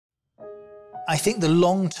I think the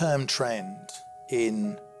long-term trend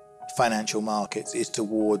in financial markets is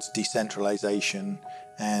towards decentralization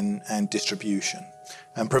and distribution.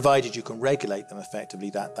 And provided you can regulate them effectively,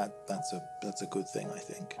 that's a good thing, I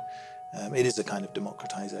think. It is a kind of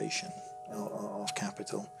democratization of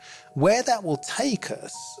capital. Where that will take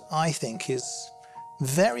us, I think, is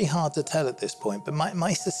very hard to tell at this point. But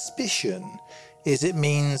my suspicion is it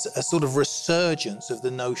means a sort of resurgence of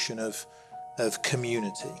the notion of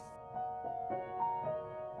community.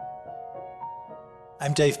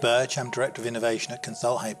 I'm Dave Birch. I'm Director of Innovation at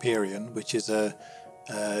Consult Hyperion, which is a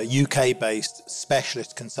UK-based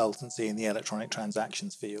specialist consultancy in the electronic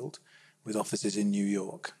transactions field with offices in New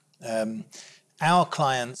York. Our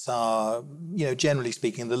clients are, generally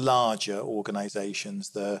speaking, the larger organizations,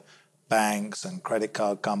 the banks and credit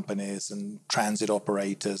card companies and transit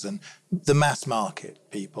operators and the mass market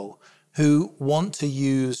people who want to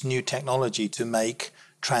use new technology to make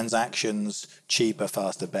transactions cheaper,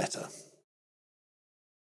 faster, better.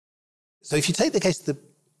 So if you take the case of the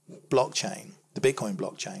blockchain, the Bitcoin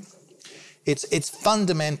blockchain, its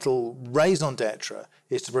fundamental raison d'etre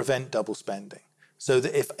is to prevent double spending. So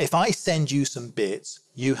that if I send you some bits,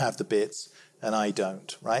 you have the bits and I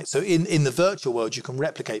don't, right? So in the virtual world, you can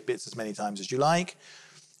replicate bits as many times as you like,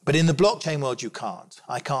 but in the blockchain world, you can't.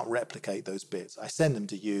 I can't replicate those bits. I send them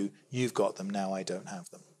to you, you've got them, now I don't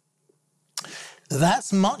have them.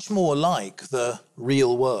 That's much more like the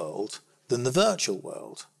real world than the virtual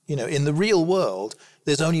world. In the real world,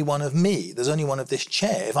 there's only one of me. There's only one of this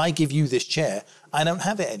chair. If I give you this chair, I don't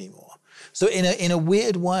have it anymore. So in a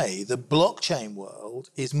weird way, the blockchain world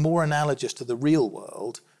is more analogous to the real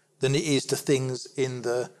world than it is to things in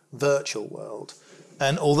the virtual world.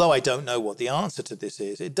 And although I don't know what the answer to this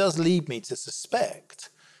is, it does lead me to suspect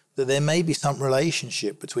that there may be some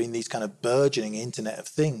relationship between these kind of burgeoning Internet of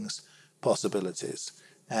Things possibilities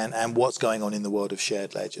and what's going on in the world of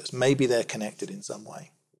shared ledgers. Maybe they're connected in some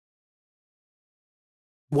way.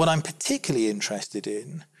 What I'm particularly interested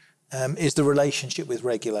in is the relationship with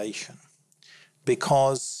regulation,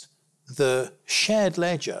 because the shared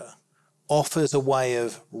ledger offers a way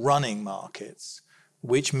of running markets,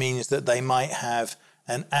 which means that they might have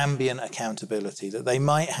an ambient accountability, that they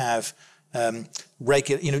might have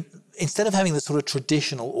instead of having the sort of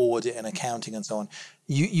traditional audit and accounting and so on,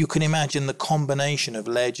 you can imagine the combination of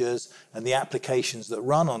ledgers and the applications that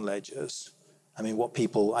run on ledgers. I mean, what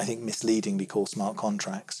people, I think, misleadingly call smart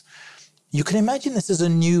contracts. You can imagine this as a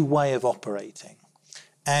new way of operating.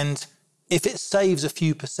 And if it saves a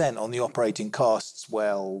few % on the operating costs,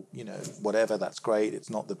 well, whatever, that's great. It's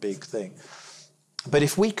not the big thing. But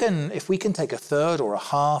if we can take a third or a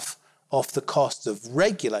half off the costs of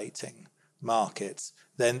regulating markets,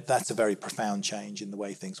 then that's a very profound change in the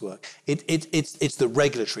way things work. It's the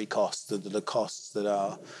regulatory costs that are the costs that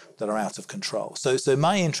are out of control. So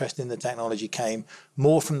my interest in the technology came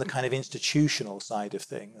more from the kind of institutional side of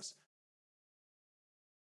things.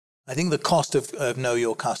 I think the cost of Know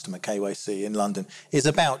Your Customer, KYC, in London is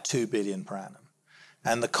about 2 billion per annum.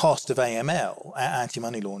 And the cost of AML,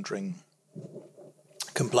 anti-money laundering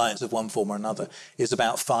compliance of one form or another, is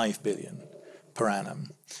about 5 billion per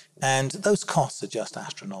annum. And those costs are just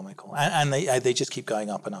astronomical. And they just keep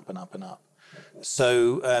going up and up and up and up.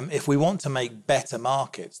 So if we want to make better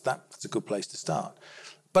markets, that's a good place to start.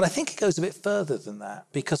 But I think it goes a bit further than that,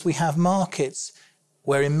 because we have markets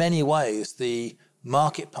where in many ways the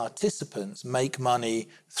market participants make money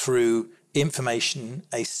through information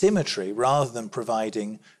asymmetry rather than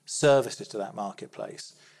providing services to that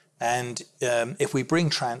marketplace. And if we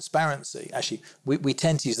bring transparency, actually, we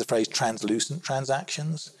tend to use the phrase translucent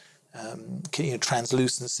transactions.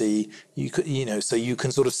 Translucency, so you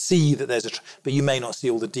can sort of see that there's but you may not see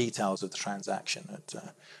all the details of the transaction at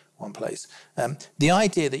one place. The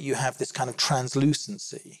idea that you have this kind of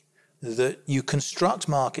translucency, that you construct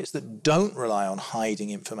markets that don't rely on hiding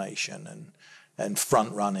information and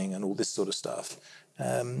front running and all this sort of stuff,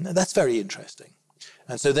 that's very interesting.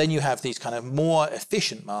 And so then you have these kind of more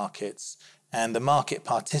efficient markets, and the market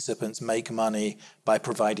participants make money by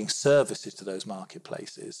providing services to those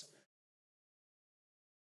marketplaces.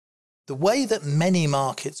 The way that many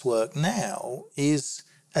markets work now is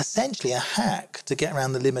essentially a hack to get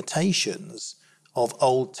around the limitations of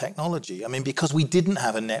old technology. I mean, because we didn't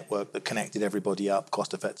have a network that connected everybody up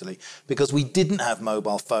cost effectively, because we didn't have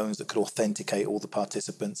mobile phones that could authenticate all the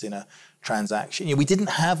participants in a transaction, we didn't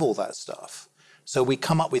have all that stuff. So we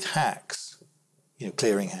come up with hacks,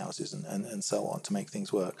 clearinghouses and so on to make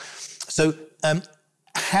things work. So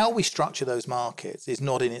how we structure those markets is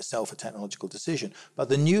not in itself a technological decision, but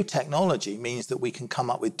the new technology means that we can come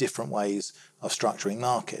up with different ways of structuring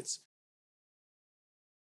markets.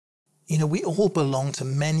 we all belong to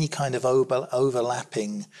many kind of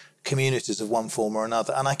overlapping communities of one form or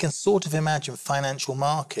another. And I can sort of imagine financial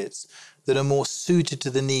markets that are more suited to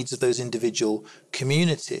the needs of those individual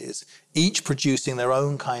communities, each producing their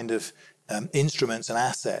own kind of instruments and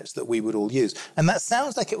assets that we would all use. And that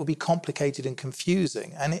sounds like it would be complicated and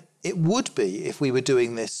confusing. And it would be if we were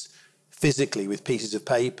doing this physically with pieces of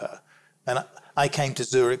paper. And I came to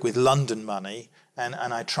Zurich with London money and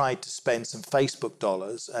I tried to spend some Facebook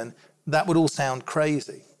dollars, and that would all sound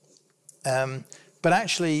crazy. But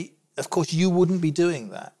actually, of course, you wouldn't be doing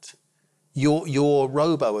that. Your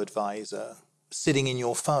robo-advisor sitting in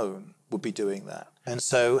your phone would be doing that. And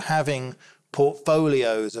so having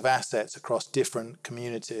portfolios of assets across different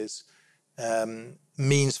communities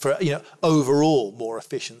means for overall more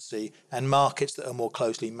efficiency and markets that are more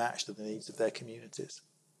closely matched to the needs of their communities.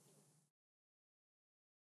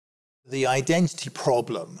 The identity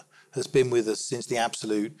problem has been with us since the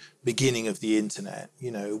absolute beginning of the internet.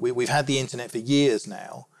 We've had the internet for years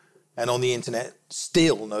now, and on the internet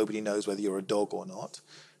still nobody knows whether you're a dog or not.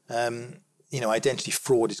 Identity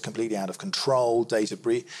fraud is completely out of control, data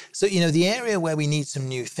breach. So, the area where we need some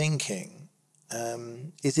new thinking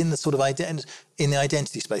is in the sort of in the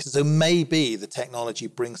identity space. And so maybe the technology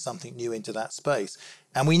brings something new into that space.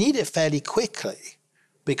 And we need it fairly quickly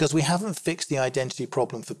because we haven't fixed the identity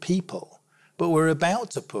problem for people, but we're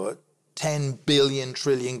about to put 10 billion,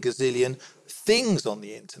 trillion, gazillion things on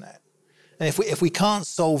the internet. And if we can't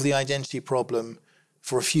solve the identity problem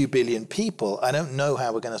for a few billion people, I don't know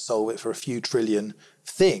how we're going to solve it for a few trillion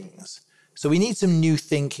things. So we need some new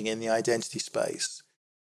thinking in the identity space.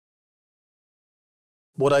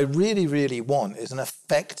 What I really, really want is an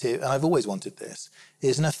effective, and I've always wanted this,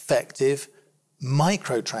 is an effective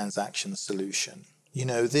microtransaction solution.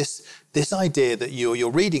 This idea that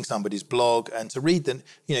you're reading somebody's blog, and to read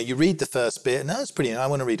you read the first bit, and that's pretty, I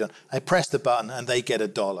want to read on. I press the button and they get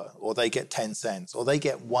 $1, or they get 10 cents, or they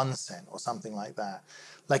get 1 cent, or something like that.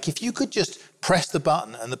 Like if you could just press the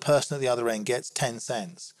button and the person at the other end gets 10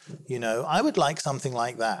 cents, I would like something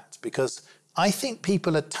like that, because I think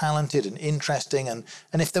people are talented and interesting, and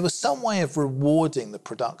if there was some way of rewarding the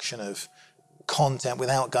production of content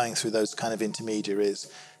without going through those kind of intermediaries.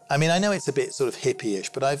 I mean, I know it's a bit sort of hippie-ish,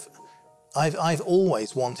 but I've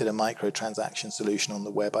always wanted a microtransaction solution on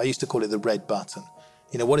the web. I used to call it the red button.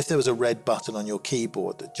 What if there was a red button on your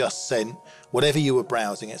keyboard that just sent whatever you were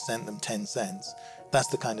browsing, it sent them 10 cents? That's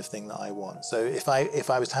the kind of thing that I want. So if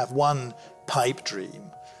I was to have one pipe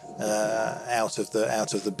dream out of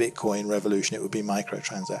the Bitcoin revolution, it would be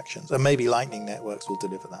microtransactions. And maybe Lightning networks will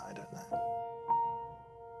deliver that, I don't know.